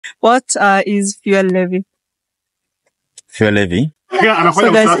What is fuel levy? Fuel levy?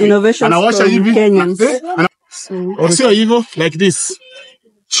 So guys, innovations from Kenyans. Also evil like this.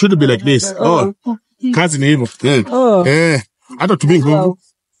 Should be like this. Oh. Cousin evil. Yeah. Oh. I don't mean go.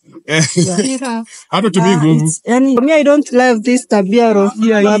 I don't mean go. For me, I don't love this tabia of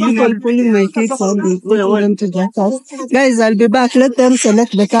people pulling my kids and taking them to their cars. Guys, I'll be back. Let them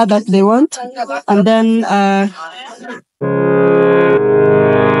select the car that they want, and then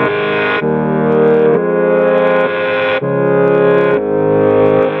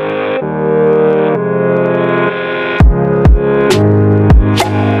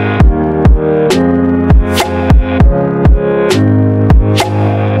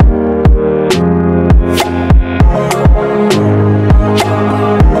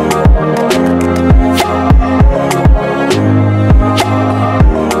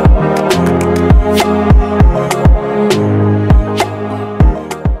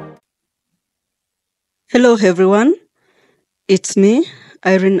hello everyone, it's me,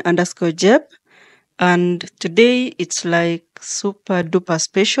 Irene_Jepp, and today it's like super duper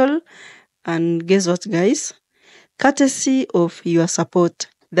special. And guess what, guys? Courtesy of your support,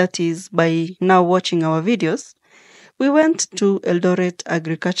 that is by now watching our videos, we went to Eldoret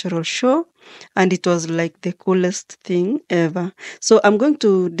Agricultural Show, and it was like the coolest thing ever. So I'm going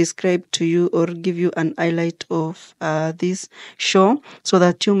to describe to you or give you an highlight of this show so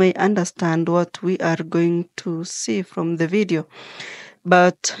that you may understand what we are going to see from the video.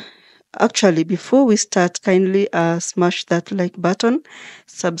 But actually, before we start, kindly smash that like button,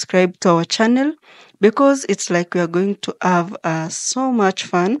 subscribe to our channel, because it's like we are going to have so much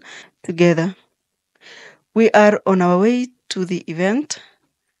fun together. We are on our way to the event,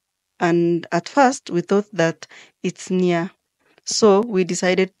 and at first we thought that it's near. So we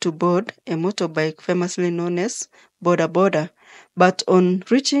decided to board a motorbike famously known as Boda Boda. But on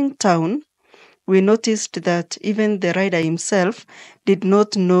reaching town, we noticed that even the rider himself did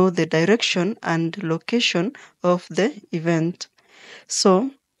not know the direction and location of the event. So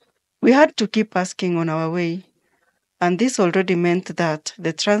we had to keep asking on our way. And this already meant that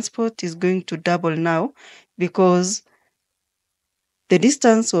the transport is going to double now, because the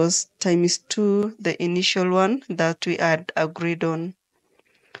distance was ×2 the initial one that we had agreed on.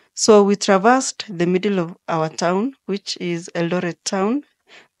 So we traversed the middle of our town, which is Eldoret town,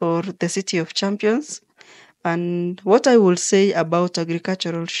 or the City of Champions. And what I will say about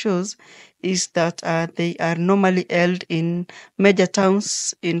agricultural shows is that they are normally held in major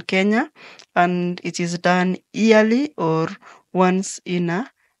towns in Kenya, and it is done yearly or once in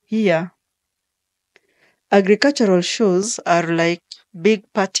a year. Agricultural shows are like big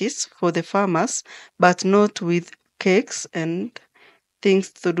parties for the farmers, but not with cakes and things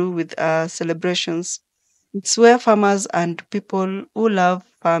to do with celebrations. It's where farmers and people who love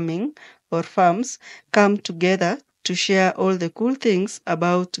farming or farms come together to share all the cool things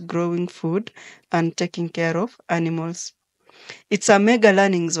about growing food and taking care of animals. It's a mega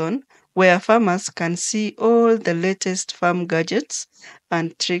learning zone where farmers can see all the latest farm gadgets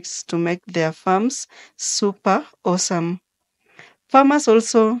and tricks to make their farms super awesome. Farmers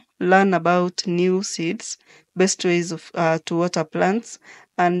also learn about new seeds, best ways of to water plants,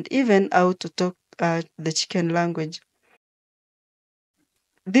 and even how to talk the chicken language.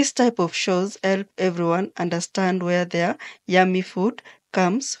 This type of shows help everyone understand where their yummy food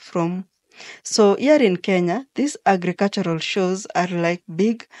comes from. So here in Kenya, these agricultural shows are like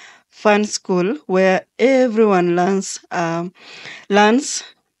big fun school where everyone learns,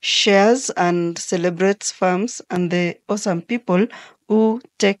 shares, and celebrates farms and the awesome people who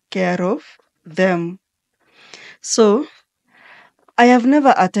take care of them. So I have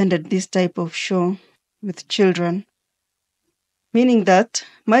never attended this type of show with children, meaning that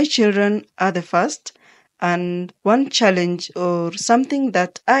my children are the first. And one challenge or something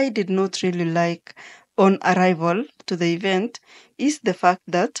that I did not really like on arrival to the event is the fact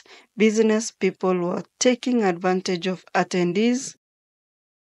that business people were taking advantage of attendees.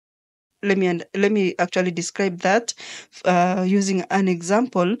 Let me actually describe that using an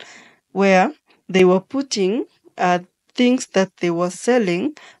example where they were putting things that they were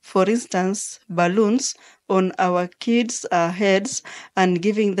selling, for instance, balloons, on our kids' heads and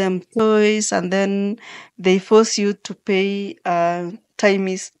giving them toys, and then they force you to pay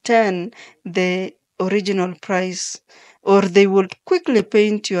 ×10 the original price, or they would quickly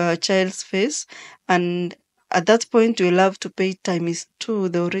paint your child's face, and at that point you'll have to pay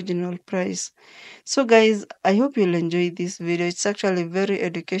 ×2 the original price. So guys, I hope you'll enjoy this video. It's actually a very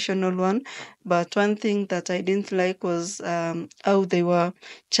educational one, but one thing that I didn't like was how they were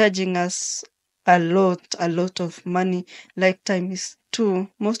charging us a lot of money, like times 2.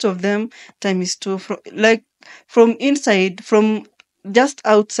 Most of them times 2 from inside, from just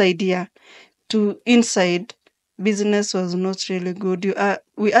outside here to inside. Business was not really good.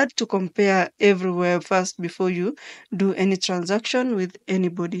 We had to compare everywhere first before you do any transaction with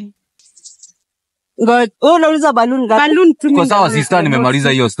anybody. God, unauliza balloon gapi? Balloon tu Kwa sawa sister, nimemaliza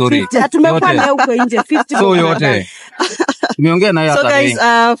hiyo story. Tumekuwa na huko nje 50. So yote. Tumeongea na yeye So hata guys,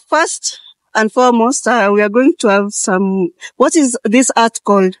 first and foremost, we are going to have some, what is this art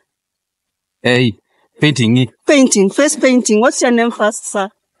called? Hey, painting. Painting, face painting. What's your name first, sir?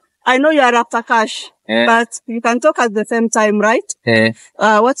 I know you are after cash, but you can talk at the same time, right?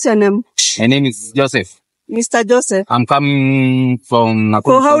 What's your name? My name is Joseph. Mr. Joseph. I'm coming from Nakuru.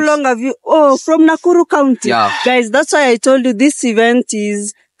 For how long have you? Oh, from Nakuru County. Yeah. Guys, that's why I told you this event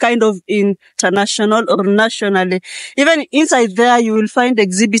is kind of international or nationally. Even inside there, you will find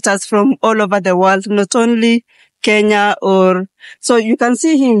exhibitors from all over the world, not only Kenya or... So you can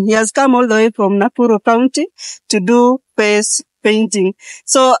see him. He has come all the way from Nakuru County to do face painting.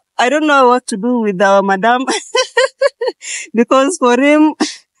 So I don't know what to do with our madam because for him...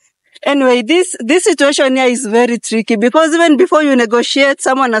 Anyway, this situation here is very tricky because even before you negotiate,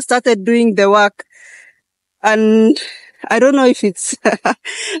 someone has started doing the work. And I don't know if it's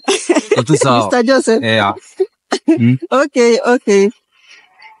Mr. Joseph. Yeah. Okay.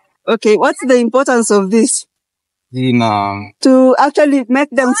 What's the importance of this? To actually make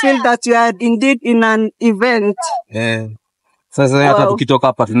them feel that you are indeed in an event. Sasa hata tukitoka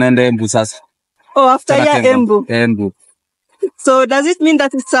hapa tunaenda Embu sasa. Oh, after Embu. Embu. So does it mean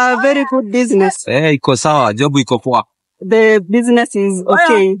that it's a very good business? Iko sawa, job iko poa. The business is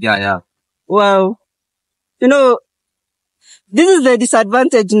okay. Yeah. Wow. You know, this is the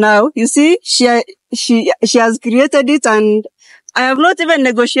disadvantage now. You see, she has created it and I have not even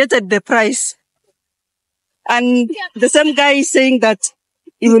negotiated the price. And the same guy is saying that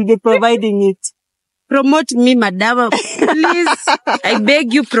he will be providing it. Promote me, madam. Please. I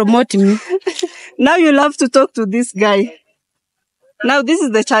beg you, promote me. Now you'll have to talk to this guy. Now this is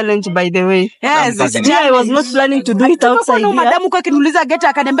the challenge, by the way. Yes, I was not planning to do it outside here. Madam kwa kiniuliza geta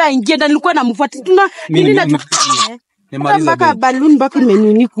akaniambia ingie ndani, nilikuwa namfuata. Nini na mpaka balloon baki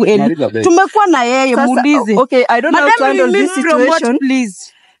menini kweli. Tumekuwa na yeye muulize. Okay, I don't know how to handle this situation.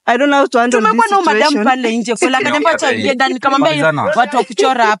 Please. I don't know how to handle this situation. Tumekuwa na madam pale nje kwa akaniambia cha ingie ndani, nikamwambia watu wa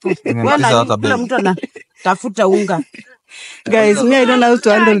kuchora hapo. Kila mtu anatafuta unga. Guys, me I don't know how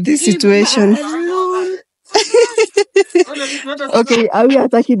to handle this situation. Okay, are we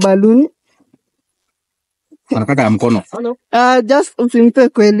attacking balloon? Anakata mkono. Just usimpe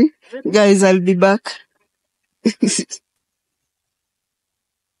kweli. Guys, I'll be back.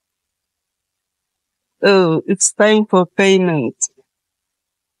 Oh, it's time for payment.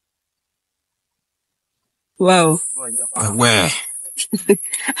 Wow. Where?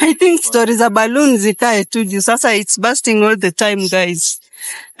 I think stories are balloons zikae tu juu sasa it's bursting all the time, guys.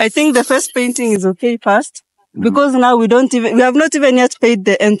 I think the first painting is okay first because now we have not even yet paid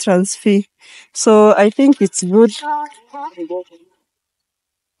the entrance fee. So I think it's good. Okay.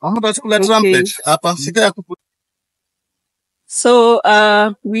 So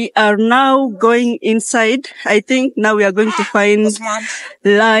we are now going inside. I think now we are going to find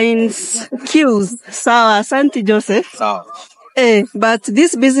lines, queues. Sawa, asante Joseph. Sawa. But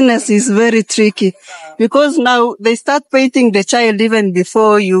this business is very tricky because now they start painting the child even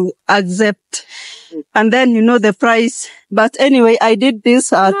before you accept. And then you know the price. But anyway, I did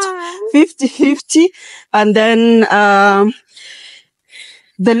this at 50-50. And then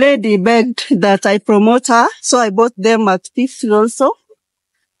the lady begged that I promote her. So I bought them at 50 also.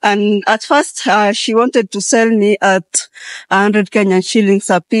 And at first, she wanted to sell me at 100 Kenyan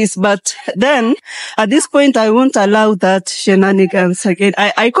shillings a piece. But then, at this point, I won't allow that shenanigans again.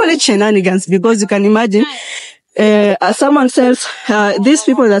 I call it shenanigans because you can imagine, someone sells, these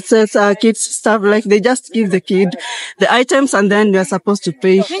people that sells kids stuff, like they just give the kid the items and then they're supposed to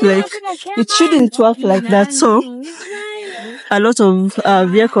pay. Like, it shouldn't work like that. So, a lot of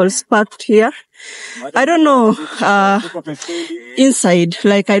vehicles parked here. I don't know, inside,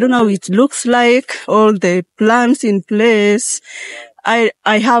 like, I don't know how it looks like, all the plants in place. I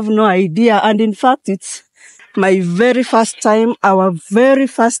have no idea. And in fact, it's my very first time, our very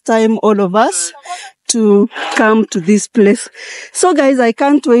first time, all of us, to come to this place. So guys, I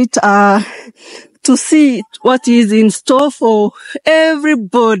can't wait, to see what is in store for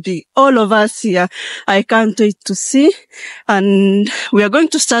everybody, all of us here. I can't wait to see. And we are going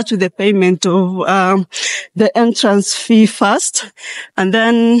to start with the payment of the entrance fee first. And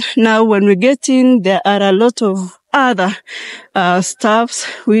then now when we get in, there are a lot of other stuffs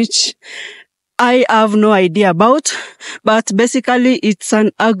which I have no idea about, but basically it's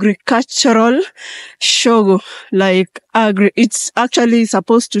an agricultural show. It's actually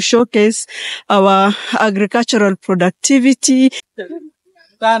supposed to showcase our agricultural productivity.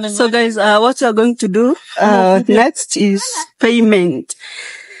 So guys, what we are going to do next is payment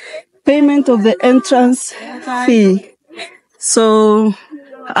of the entrance fee. So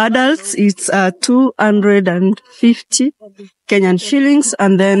adults, it's 250 Kenyan shillings,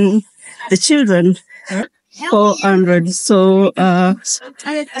 and then the children 400. So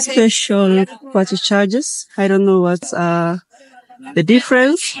special party charges. I don't know what's the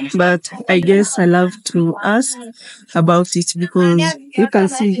difference, but I guess I love to ask about it because you can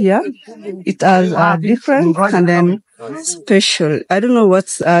see here it has different and then special. I don't know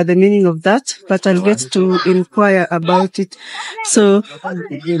what's the meaning of that, but I'll get to inquire about it. So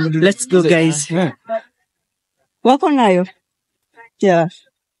let's go, guys. Wako nayo? Yeah.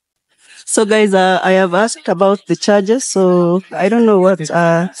 So guys, I have asked about the charges, so I don't know what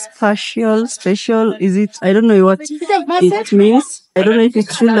special is it. I don't know what it means. I don't know if it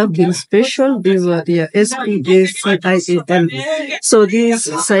should have been special. These are the SPACIAL. So this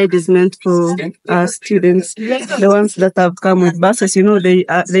side is meant for students, the ones that have come with buses. You know, they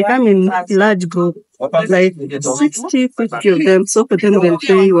come in large group, like 60, 50 of them. So for them, they'll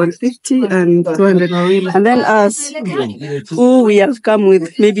pay 150 and 200. And then us, who we have come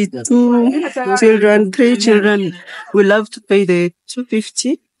with maybe 2 children, 3 children, we'll have to pay the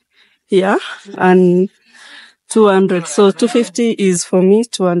 250 here and 200. So 250 is for me,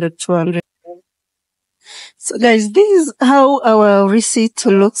 200. So guys, this is how our receipt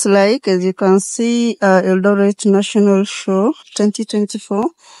looks like. As you can see, Eldoret National Show 2024.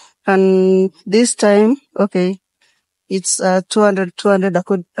 And this time, okay, it's 200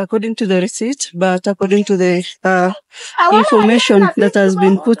 according to the receipt, but according to the information that has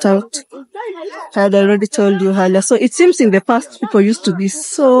been put out, I had already told you earlier. So it seems in the past people used to be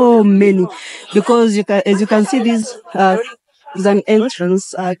so many, because as you can see, this is an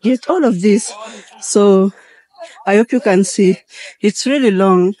entrance gate, all of this. So I hope you can see it's really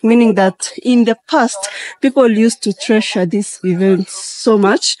long, meaning that in the past, people used to treasure this event so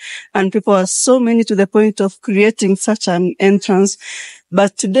much, and people are so many to the point of creating such an entrance.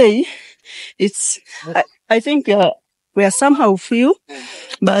 But today, I think we are somehow few,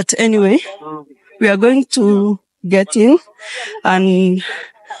 but anyway, we are going to get in and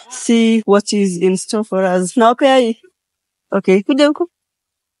see what is in store for us. Now, okay.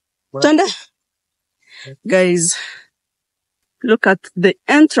 Tanda. Guys, look at the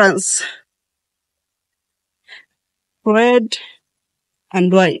entrance. Red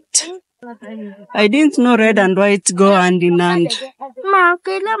and white. I didn't know red and white go hand in hand.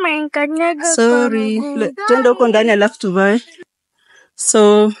 Sorry. Twende huko ndani alafu tuvae.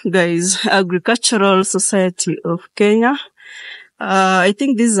 So, guys, Agricultural Society of Kenya. I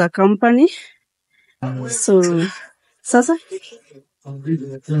think this is a company. So, Sasa? Okay.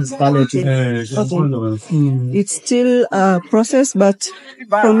 It's still a process, but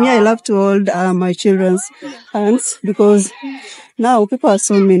from me, I love to hold my children's hands, because now people are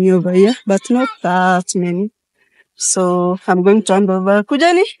so many over here, but not that many. So I'm going to hand over.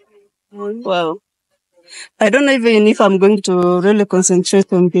 Kujani? Wow. I don't know even if I'm going to really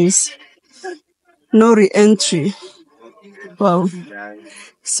concentrate on this. No re-entry. Wow.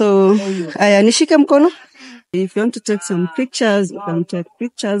 So, nishike mkono. If you want to take some pictures, you can take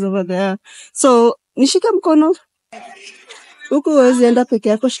pictures over there. So, nishike mkono. Huku huwezi enda peke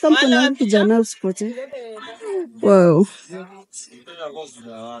yako. Shika mkono wangu kijana usipote. Wow.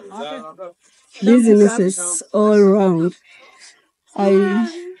 Businesses all around.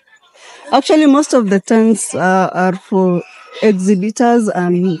 Actually, most of the tents are for exhibitors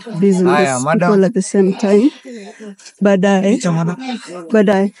and business people at the same time. Baadaye.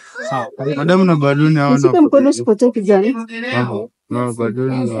 Madam na baluni hao Nishike mkono usipote kijana. na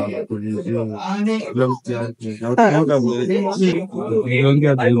baluni na kulizia.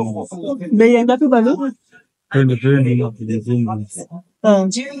 Bei ngapi baluni?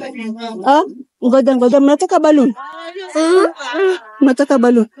 Ngoja mnataka baluni? Mnataka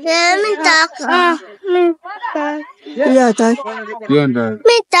baluni? Mitaka. Yeah, tayari.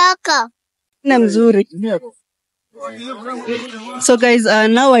 Mitaka. Na mzuri. So guys,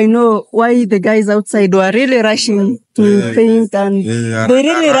 now I know why the guys outside were really rushing to paint, and they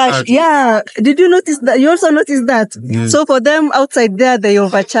really rushed. Yeah. Did you notice that? You also noticed that? Yeah. So for them outside there, they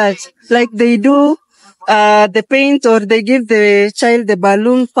overcharge. Like they do the paint, or they give the child the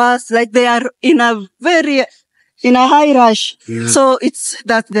balloon pass. Like they are in a high rush. Yeah. So it's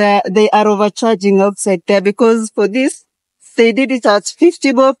that they are overcharging outside there, because for this, they did it at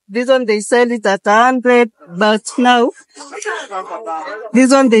 50 bob. This one they sell it at 100, but now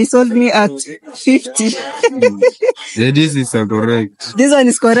this one they sold me at 50. Yeah, this is correct. This one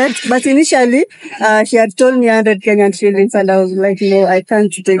is correct, but initially she had told me 100 Kenyan shillings, and I was like, no, I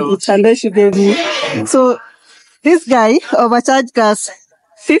can't take it, and then she gave me. So this guy overcharged us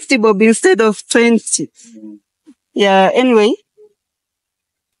 50 bob instead of 20. Yeah, anyway.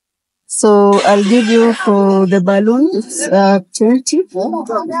 So I'll give you for the balloon. It's 20.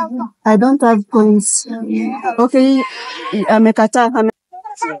 I don't have coins. Okay, amekataa.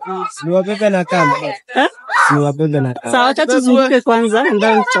 Niwabebe na kamba. Niwabebe na kamba. Sawa, acha tuzunguke kwanza and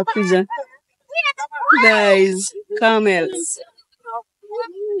then tutakuja. Guys, camels.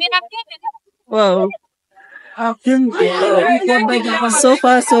 Wow. So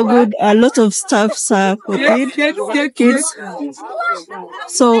far, so good. A lot of stuffs are for kids.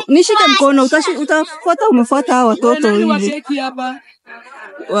 So, nishike mkono, utafuata umefuata watoto hivi.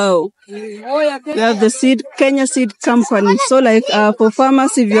 Wow. We have the Kenya Seed Company. So like for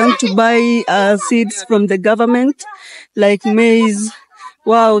farmers, if you want to buy seeds from the government, like maize,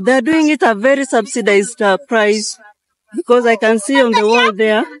 wow, they're doing it at a very subsidized price, because I can see on the wall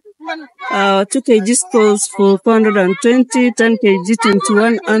there, 2 kg stores for 420, 10 kg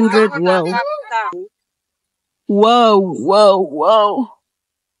 2100. Wow. Wow, wow, wow.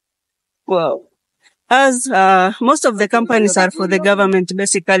 Wow. As most of the companies are for the government,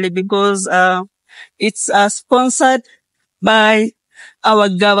 basically, because it's sponsored by our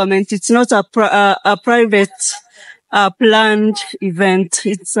government. It's not a private planned event.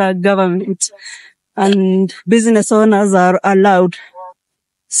 It's a government, and business owners are allowed.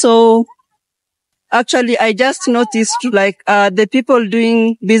 So actually, I just noticed like the people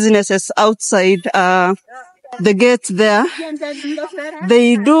doing businesses outside the gate there,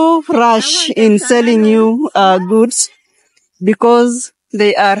 they do rush in selling you goods because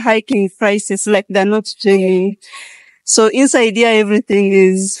they are hiking prices, like they're not changing. So inside here, everything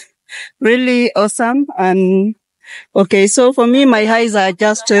is really awesome. And okay, so for me, my eyes are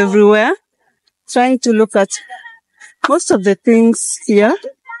just everywhere, trying to look at most of the things here.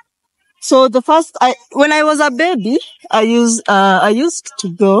 So when I was a baby, I used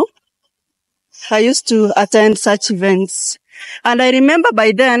to attend such events. And I remember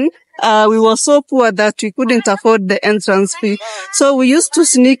by then, we were so poor that we couldn't afford the entrance fee. So we used to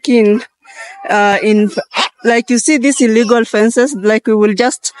sneak in, like you see these illegal fences, like we will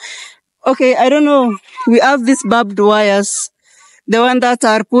just, okay, I don't know. We have these barbed wires, the one that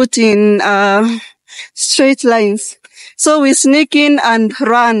are put in, straight lines. So we sneak in and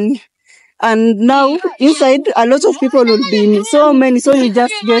run. And now inside, a lot of people will be so many. So you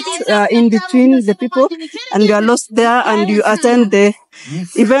just get in between the people, and you are lost there, and you attend the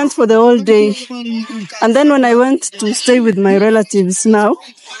event for the whole day. And then when I went to stay with my relatives now,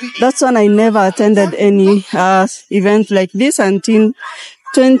 that's when I never attended any event like this until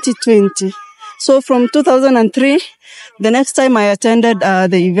 2020. So from 2003, the next time I attended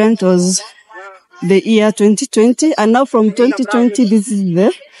the event was the year 2020. And now from 2020, this is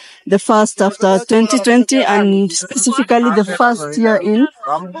the first after 2020, and specifically the first year in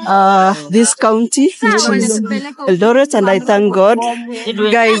this county, which is Eldoret, and I thank God.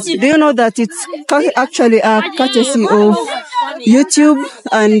 Guys, do you know that it's actually a courtesy of YouTube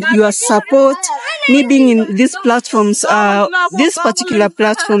and your support, me being in these platforms, this particular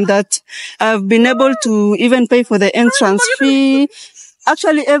platform, that I've been able to even pay for the entrance fee.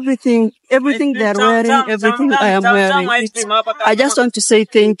 Actually, everything they're wearing, everything I am wearing. I just want to say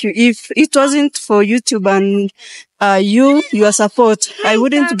thank you. If it wasn't for YouTube and your support, I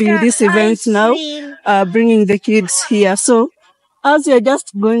wouldn't be in this event now, bringing the kids here. So, as you're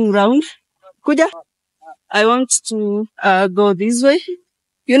just going round, Kuja, I want to go this way.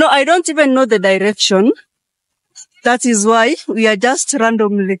 You know, I don't even know the direction. That is why we are just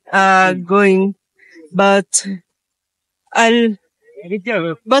randomly going. But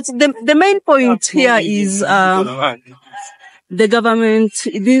the main point here is the government.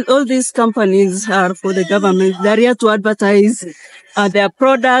 All these companies are for the government. They're here to advertise their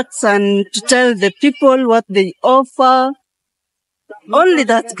products and to tell the people what they offer. Only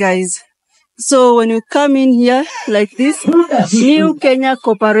that, guys. So when you come in here like this, New Kenya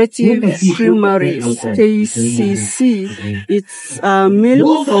Cooperative Creameries, KCC, it's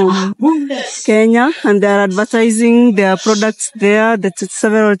milk from Kenya, and they're advertising their products there. That's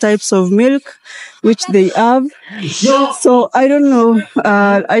several types of milk which they have. So I don't know.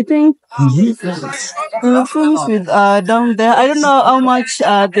 I think we'll finish with down there. I don't know how much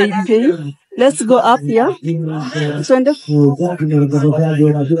they pay. Let's go up here.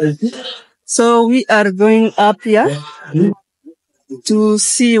 So we are going up here. to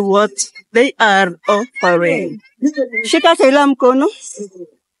see what they are offering. Shika Kaila mkono.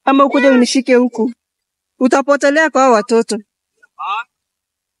 Ama ukuje unishike huku. Utapotelea kwa watoto.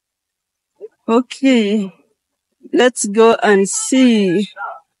 Okay. Let's go and see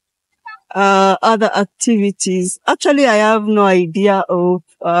other activities. Actually, I have no idea of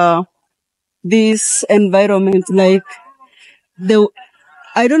this environment. Like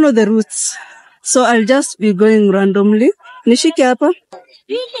I don't know the routes. So I'll just be going randomly. Nishike hapa.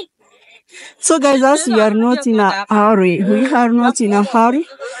 So guys, as we are not in a hurry,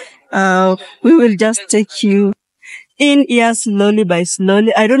 we will just take you in here slowly by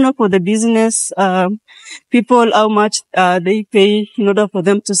slowly. I don't know for the business people how much they pay in order for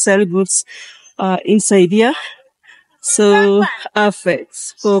them to sell goods inside here. So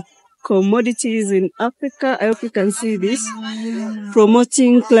affects for commodities in Africa. I hope you can see this.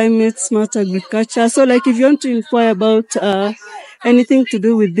 Promoting climate smart agriculture. So like if you want to inquire about anything to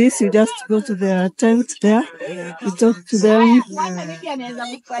do with this, you just go to their tent there. You talk to them.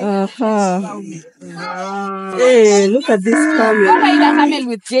 Hey, look at this camel.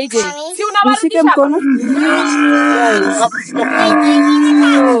 With JJ. Nishike mkono.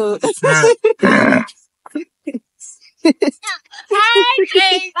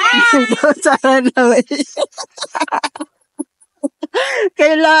 Don't run away.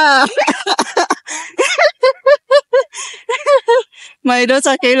 Kayla. My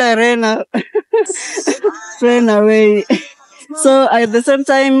daughter Kayla ran away. So at the same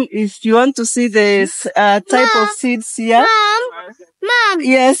time, if you want to see this type of seeds here. Mom.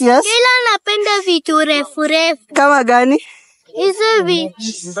 Yes. Kayla napenda vitu refu. Kama gani? Hizo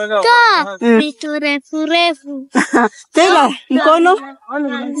vitu refu. Kayla, mkono.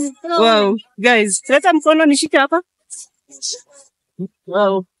 Wow, guys, leta mkono nishike hapa.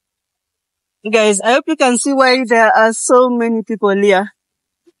 Wow. Guys, I hope you can see why there are so many people here.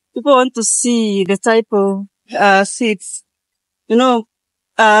 People want to see the type of seeds. You know,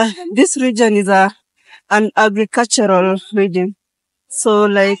 this region is an agricultural region. So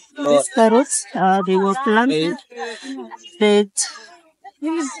like these carrots, they were planted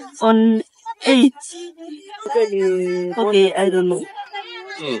on 8. Okay, I don't know.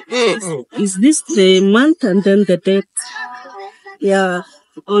 Is this the month and then the date? Yeah,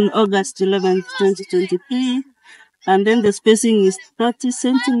 on August 11th, 2023. And then the spacing is 30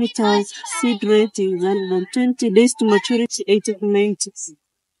 centimeters, seed rate is 120, days to maturity 80 to 90.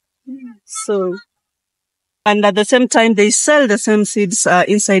 So, and at the same time, they sell the same seeds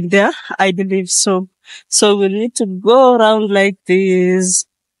inside there, I believe so. So we need to go around like this.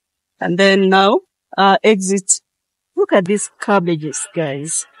 And then now, exit. Look at these cabbages,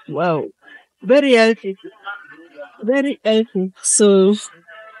 guys. Wow. Very healthy. Very healthy. So,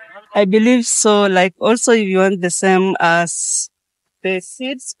 I believe so. Like also, if you want the same as the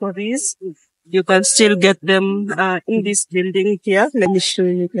seeds for this, you can still get them in this building here. Let me show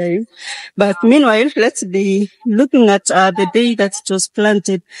you guys. But meanwhile, let's be looking at the day that it was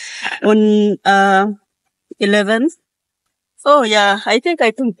planted on 11th. Oh yeah, I think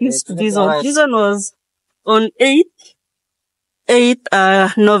I took this one. This one was on 8th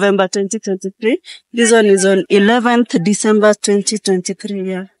November 2023. This one is on 11th December 2023.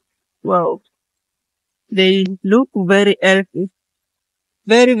 Yeah. Wow. They look very healthy.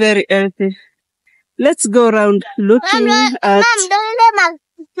 Very, very healthy. Let's go around looking at...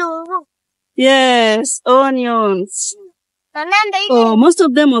 Yes, onions. Oh, most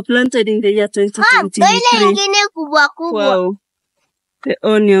of them were planted in the year 2023. Wow. The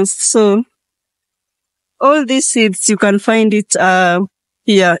onions. So, all these seeds, you can find it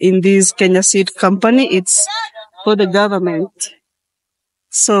here in this Kenya Seed Company. It's for the government.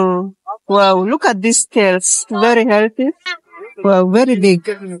 So, wow, look at these scales. Very healthy. Wow, very big.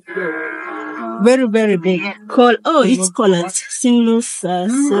 Very, very big. It's called Singlus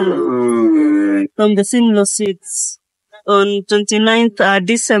from the Singlus seeds on 29th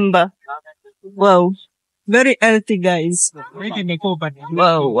December. Wow. Very healthy, guys. Wow.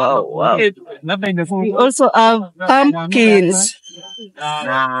 We also have pumpkins.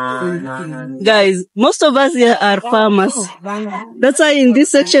 Guys, most of us here are farmers. That's why in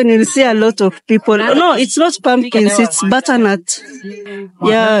this section you'll see a lot of people. No, it's not pumpkins, it's butternut.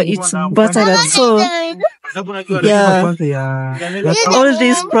 Yeah, it's butternut. So, yeah, all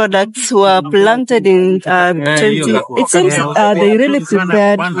these products were planted in 20. It seems they really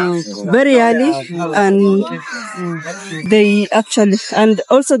prepared very early, and they actually, and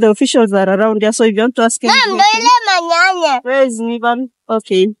also the officials are around here. So if you want to ask anything, where is Nivan?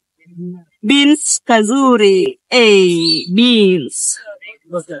 Okay. Beans kazuri. Hey, beans.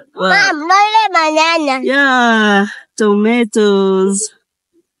 Wow. Mom, banana. Yeah. tomatoes.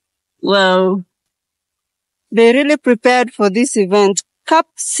 Wow. They really prepared for this event.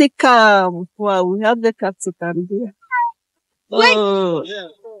 Capsicum. Wow, we have the capsicum here. Oh,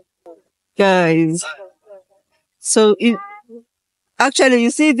 guys. So actually,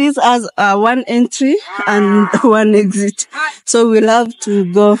 you see this as one entry and one exit. So we'll have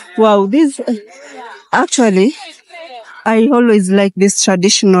to go. Wow, this actually, I always like this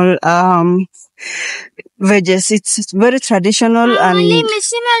traditional veggies. It's very traditional and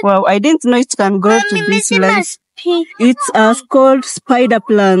wow, I didn't know it can grow to this length. It's called spider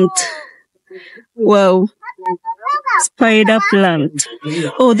plant. Wow. Spider plant.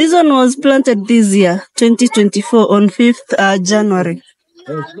 Oh, this one was planted this year, 2024, on 5th January.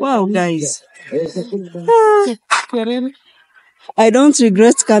 Wow, guys. I don't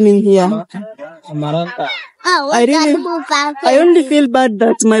regret coming here. I only feel bad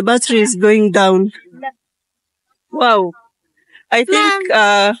that my battery is going down. Wow. I think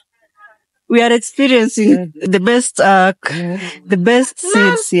we are experiencing the best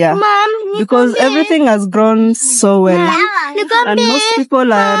seeds here because everything has grown so well, and most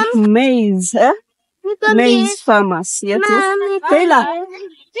people are maize farmers. Yes. Taylor,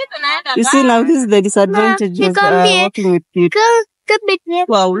 you see now this is the disadvantage of working with people.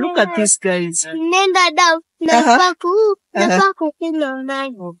 Wow, look at this, guys.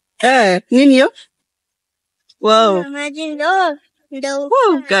 Ninyo? Wow.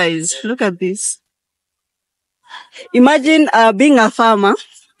 Wow, guys, look at this. Imagine being a farmer.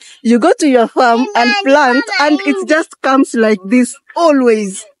 You go to your farm and plant, and it just comes like this.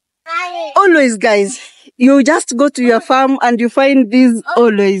 Always. Always, guys. You just go to your farm and you find these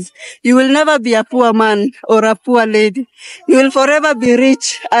always. You will never be a poor man or a poor lady. You will forever be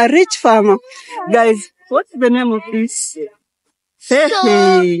rich, a rich farmer. Guys, what's the name of this?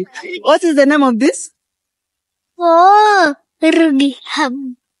 Hey. What is the name of this? Oh,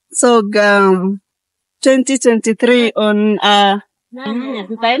 So, 2023 on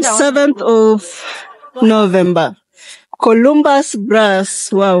 7th of November. Columbus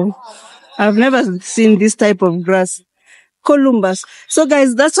grass. Wow. I've never seen this type of grass. Columbus. So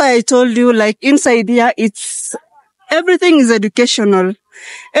guys, that's why I told you, like inside here, everything is educational.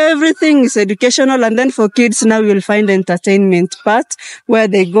 Everything is educational. And then for kids, now you'll find the entertainment part where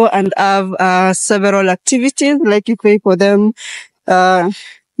they go and have several activities, like you pay for them.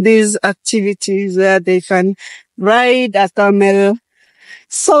 These activities where they can ride a camel,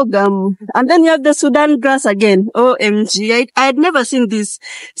 sorghum, and then you have the Sudan grass again. OMG, I had never seen this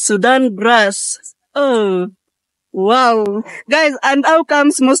Sudan grass. Oh, wow. Guys, and how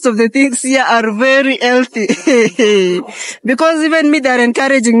comes most of the things here are very healthy? Because even me, they're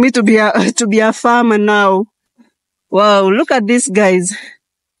encouraging me to be a farmer now. Wow, look at this, guys.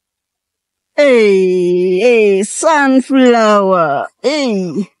 Hey, sunflower.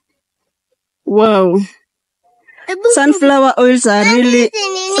 Hey. Wow. Sunflower oils are really...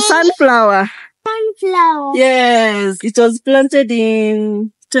 Sunflower. Yes, it was planted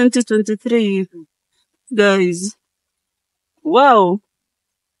in 2023. Guys. Wow.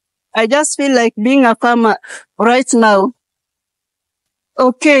 I just feel like being a farmer right now.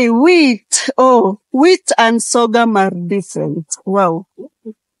 Okay, wheat. Oh, wheat and sorghum are different. Wow.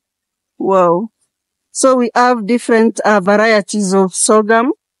 Wow. So we have different varieties of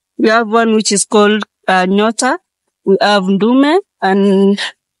sorghum. We have one which is called nyota. We have ndume, and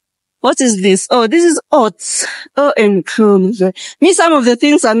what is this? Oh, this is oats. Oh, and me, some of the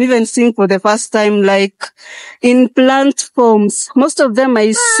things I'm even seeing for the first time, like in plant forms. Most of them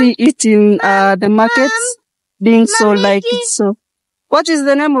I see it in the markets being sold like it. So, what is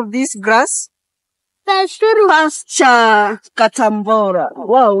the name of this grass? Pasture Katambora.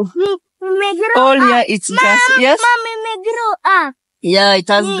 Wow. All here it's grass. Yes? Yeah, it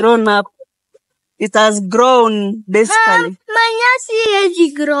has grown up. It has grown, basically.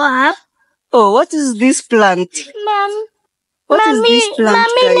 grow up. Oh, what is this plant? What is this plant,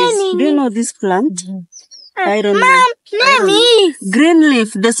 guys? Do you know this plant? I don't know. Green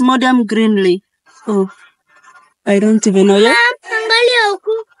leaf, Desmodium green leaf. Oh, I don't even know yet.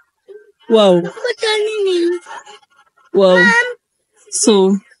 Wow. Wow.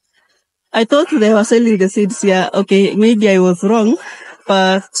 So, I thought they were selling the seeds here. Okay, maybe I was wrong,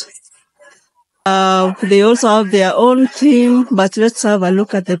 but they also have their own team. But let's have a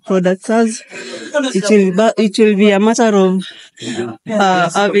look at the products as it will be a matter of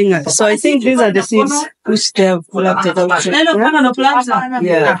having it. So I think these are the seeds. which they have planted out. Yeah. And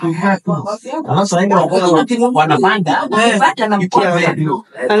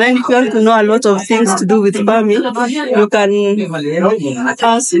then if you want to know a lot of things to do with farming, you can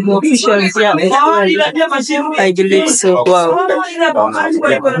ask the officials. Yeah, I believe so. Wow.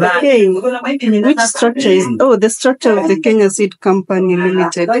 Okay. Which structure is? Oh, the structure of the Kenya Seed Company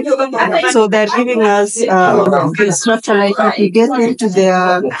Limited. So they're giving us the structure, like if you get into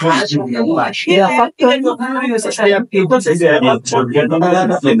their factory.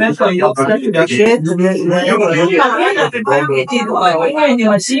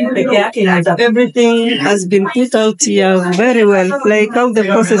 Everything has been put out here very well, like how the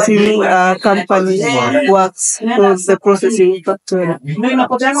processing company works, or the processing factory.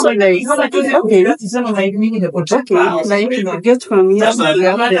 So like, okay, like you get from here, we have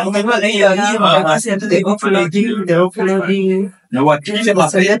the offloading, the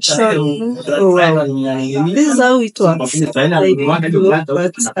selection. Oh wow, this is how it works. Like,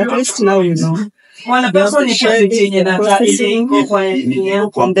 but at least now you know. And then,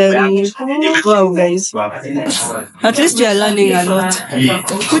 wow guys, at least you are learning a lot.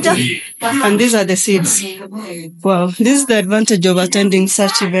 And these are the seeds. Wow, this is the advantage of attending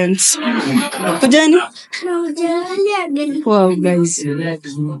such events. Wow guys,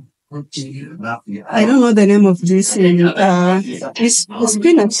 I don't know the name of this. It's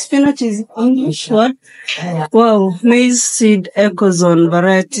spinach. Spinach is English. What? Wow, maize seed ecozone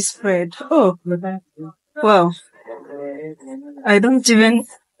variety spread. Oh, wow. I don't even.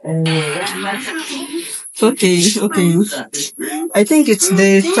 Okay. I think it's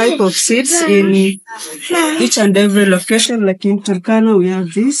the type of seeds in each and every location. Like in Turkana, we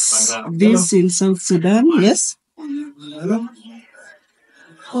have this in South Sudan. Yes.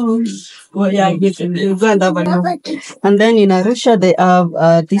 Oh, yeah, Uganda. And then in Arusha, they have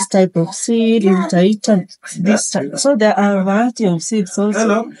this type of seed. In Taita, this type. So there are a variety of seeds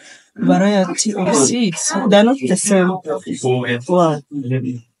also. Variety of seeds. They're not the same. Wow.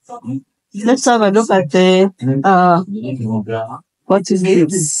 Let's have a look at the, what is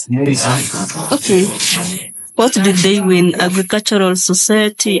this? Okay. What did they win? Agricultural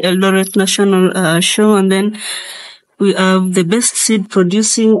Society, Eldoret National Show, and then we have the best seed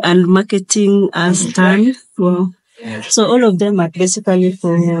producing and marketing stand. Wow. So all of them are basically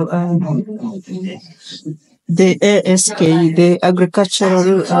for the ASK, the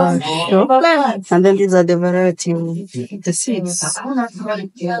agricultural shop. And then these are the variety of the seeds. Oh.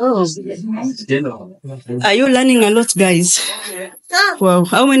 Are you learning a lot, guys? Wow.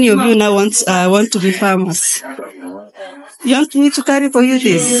 How many of you now want to be farmers? You want me to carry for you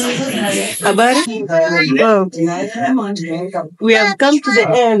this? Abari? Oh. We have come to the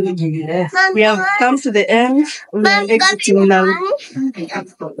end. We are exiting now.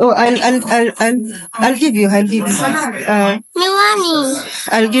 Oh, I'll give you. I'll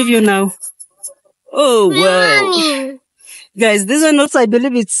give you now. Oh, wow. Guys, these are nuts. I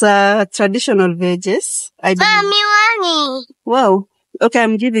believe it's traditional veggies. Wow. Okay, I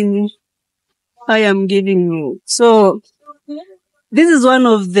am giving you. So, this is one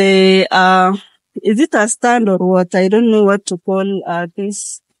of the, is it a stand or what? I don't know what to call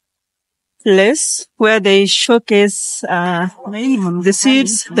this place where they showcase the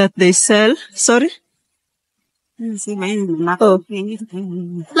seeds that they sell. Sorry? Oh.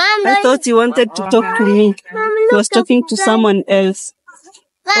 I thought you wanted to talk to me. He was talking to someone else.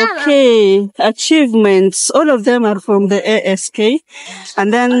 Okay, achievements. All of them are from the ASK.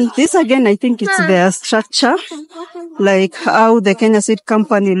 And then this again, I think it's their structure, like how the Kenya Seed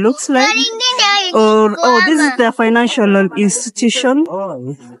Company looks like. Or, this is their financial institution.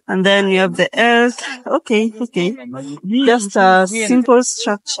 And then you have the earth. Okay. Just a simple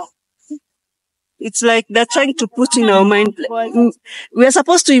structure. It's like they're trying to put in our mind. We're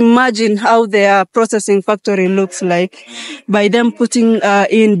supposed to imagine how their processing factory looks like by them putting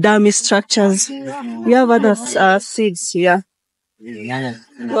in dummy structures. We have other seeds here.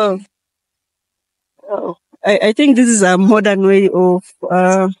 Oh. I think this is a modern way of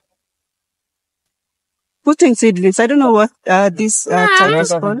putting seedlings. I don't know what this type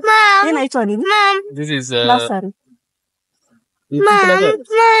is called. This is nursery.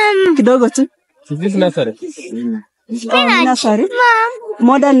 Kidogo tu. Is this nursery? Nursery.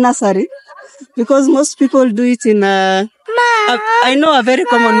 Modern nursery. Because most people do it in I know a very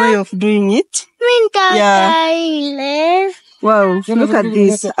common way of doing it. Yeah. Wow, look at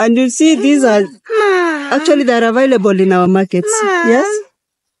this. And you see these are actually they're available in our markets. Yes?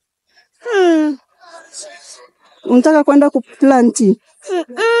 Unataka kwenda kuplanti?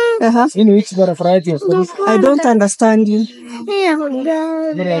 In which variety? I don't understand you.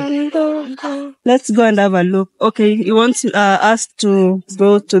 Let's go and have a look. Okay, you want us to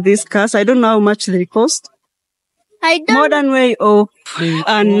go to these cars. I don't know how much they cost. Modern way of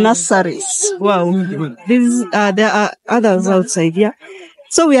nurseries. Wow. There are others outside here.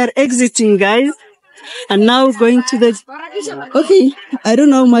 So we are exiting, guys. And now going to the... Okay, I don't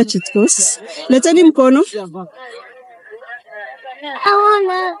know how much it costs. Let's end him corner.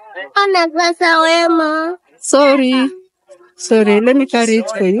 Sorry, let me carry it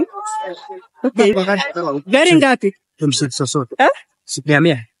for you. Okay. Gari ngapi? Huh?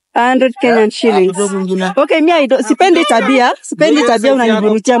 100 Kenyan shillings. Okay, I don't sipendi tabia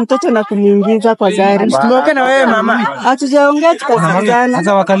unanivurutia mtoto na kuniingiza kwa gari. Tumeongea na wewe mama. Hatujaongea tukasikizana.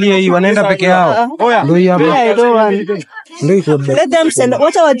 Sasa wakalie hii wanaenda peke yao. Ndio hii hapa. I don't want. Let them send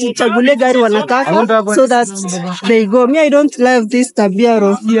wacha wajichagulie gari wanataka so that they go. I don't love this tabia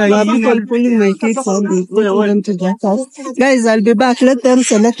of people pulling my kids and pulling them to their cars. Guys, I'll be back. Let them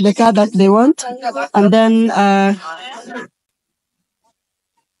select the car that they want and then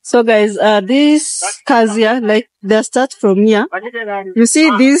so guys, these cars here, like they start from here. You see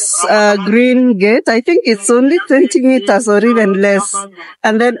this green gate? I think it's only 20 meters or even less.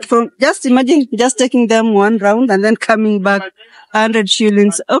 And then just imagine just taking them one round and then coming back 100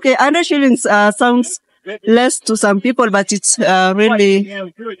 shillings. Okay, 100 shillings sounds less to some people, but it's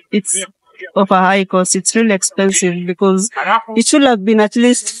it's of a high cost. It's really expensive because it should have been at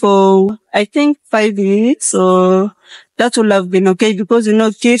least for, I think, 5 minutes. So that would have been okay because,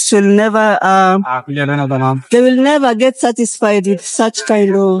 kids will never, they will never get satisfied with such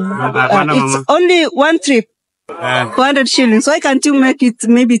kind of, it's only one trip. 400 shillings. Why can't you make it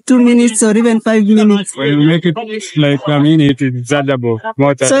maybe 2 minutes or even 5 minutes? When you make it like a minute, it's chargeable.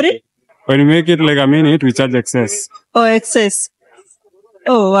 Sorry? When you make it like a minute, we charge excess. Oh, excess.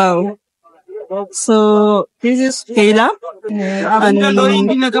 Oh, wow. So this is Kayla. And you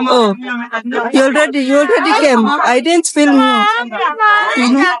already came. I didn't film you.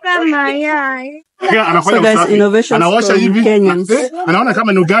 So guys, innovation Anawasha hivi. Kenyans. Anaona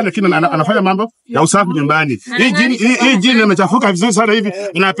kama ni ugali lakini anafanya mambo ya usafi nyumbani. Hii jini imechafuka vizuri sana hivi.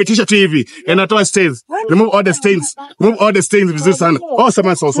 Inapitisha tu hivi. Inatoa stains. Remove all the stains. Vizuri sana. Oh,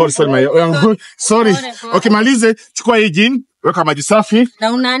 sorry. Sorry. Okay, malize. Chukua hii jini. Weka maji safi.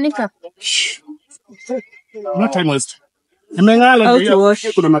 Na unaanika. No time waste. Imengala How to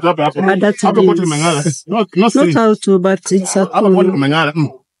wash. Kuna matope hapo. Hapo kote imengala. Not how to, but it's a hapo kote imengala.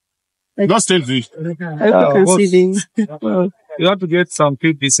 No stains. I hope you can see things. Wow. You have to get some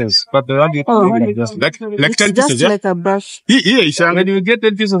few pieces, but the one you like 10 just pieces, yeah? like a brush. Yeah, when you get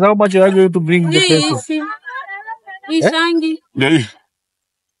 10 pieces, how much are you going to bring the peso? yeah.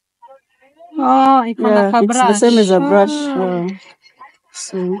 Oh, It's the same as a brush. Wow.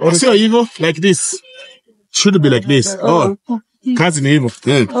 So, Or see evil like this. Should be like this. Oh, kazi ni hivyo.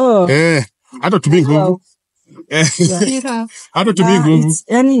 oh, Hata tumii nguvu. Hata tumii nguvu.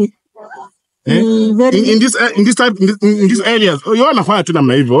 In this areas, you wanafanya tu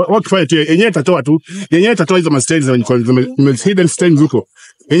namna hivyo. Wakifanya tu yenyewe itatoa hizo mistakes za hidden stains huko.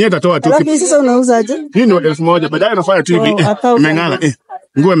 Yenyewe itatoa tu. Alafu sasa unauzaje? Hii ni 1,000, baadaye unafanya tu hivi. Imengala.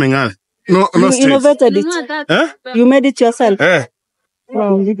 Nguo imengala. No You stains. innovated it. You made it yourself.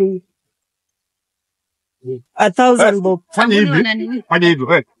 Wow, 1,000 bob. Fanya hivi.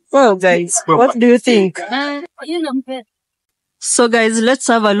 Well, guys, what do you think? So, guys, let's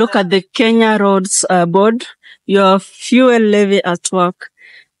have a look at the Kenya Roads Board. Your fuel levy at work.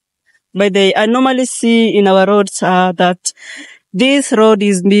 By the way, I normally see in our roads that this road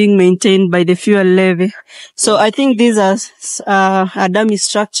is being maintained by the fuel levy. So I think these are a dummy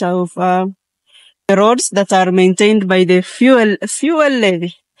structure of the roads that are maintained by the fuel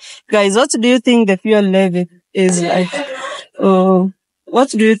levy. Guys, what do you think the fuel levy is like? What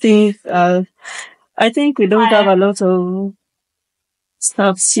do you think? I think we don't have a lot of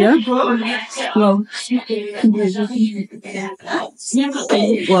stuffs here. Wow. Wow.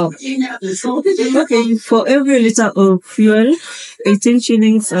 Okay, for every liter of fuel, 18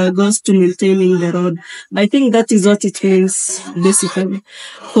 shillings goes to maintaining the road. I think that is what it means, basically.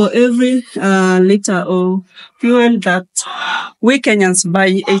 For every liter of fuel that we Kenyans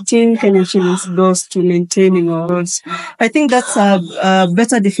buy, 18 Kenyan shillings goes to maintaining our roads. I think that's a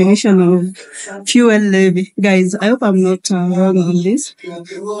better definition of fuel levy. Guys, I hope I'm not wrong on this.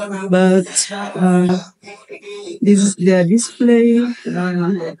 But this is their display.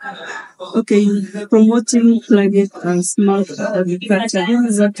 Okay, promoting climate and smart agriculture. This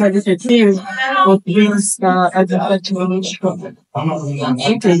is actually the theme of this agricultural shop.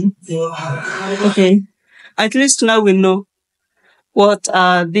 Okay. At least now we know what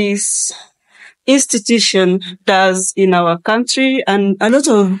these institution does in our country and a lot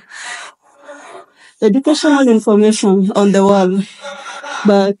of educational information on the wall.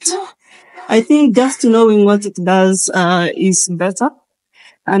 But I think just knowing what it does is better.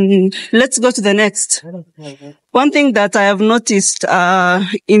 And let's go to the next. One thing that I have noticed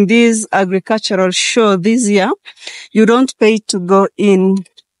in this agricultural show this year, you don't pay to go in.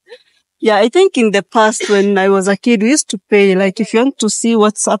 Yeah, I think in the past when I was a kid, we used to pay. Like if you want to see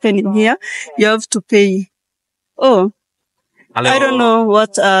what's happening here, you have to pay. Oh, hello. I don't know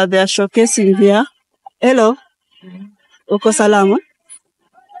what they are showcasing here. Hello. Uko salama?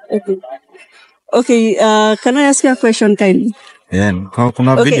 Okay. Okay, can I ask you a question kindly? Yeah,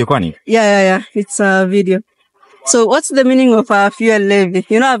 kuna video kwani? Yeah. It's a video. So what's the meaning of a fuel levy?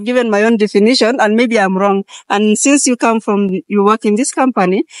 You know, I've given my own definition and maybe I'm wrong. And since you work in this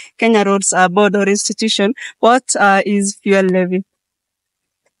company, Kenya Roads Board or institution, what is fuel levy?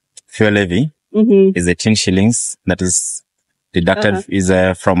 Fuel levy is 10 shillings that is deducted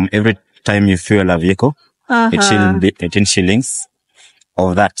from every time you fuel a vehicle. 10 shillings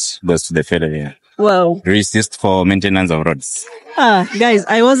of that goes to the fuel levy. Wow. It's used for maintenance of roads. Guys,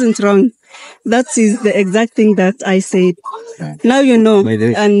 I wasn't wrong. That is the exact thing that I said. Yeah. Now you know.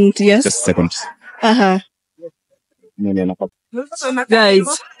 And yes. Just a second.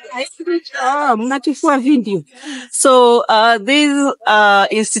 Guys. So, this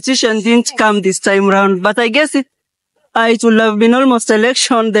institution didn't come this time round, but I guess it would have been almost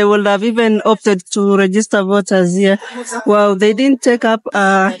election. They would have even opted to register voters here. Wow, they didn't take up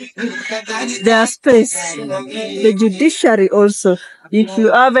their space. The judiciary also. If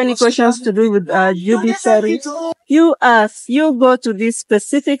you have any questions to do with judiciary, you go to this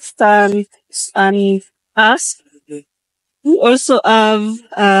specific stand and ask. We also have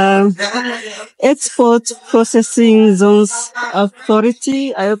Export Processing Zones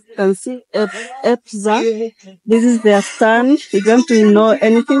Authority. I hope you can see EPZA. This is their stand. If you want to know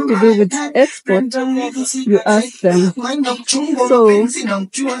anything to do with export, you ask them. So,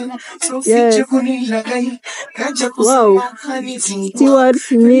 yes. Wow. Steward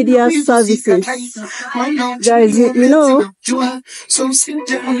Media Services. Guys, you know,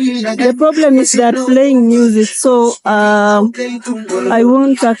 the problem is they're playing music, so I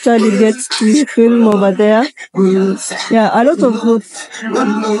won't actually get to film over there. Yeah, a lot of good.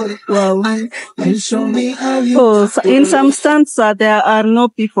 Wow. Oh, so in some stands there are no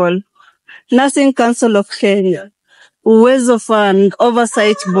people. Nursing Council of Kenya. Uwezo Fund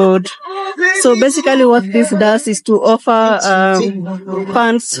Oversight Board. So basically what this does is to offer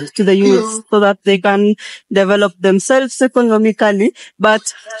funds to the youth so that they can develop themselves economically, but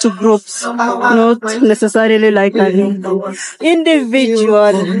to groups, not necessarily like an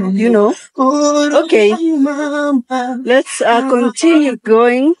individual, you know. Okay, let's continue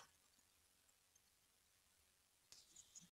going.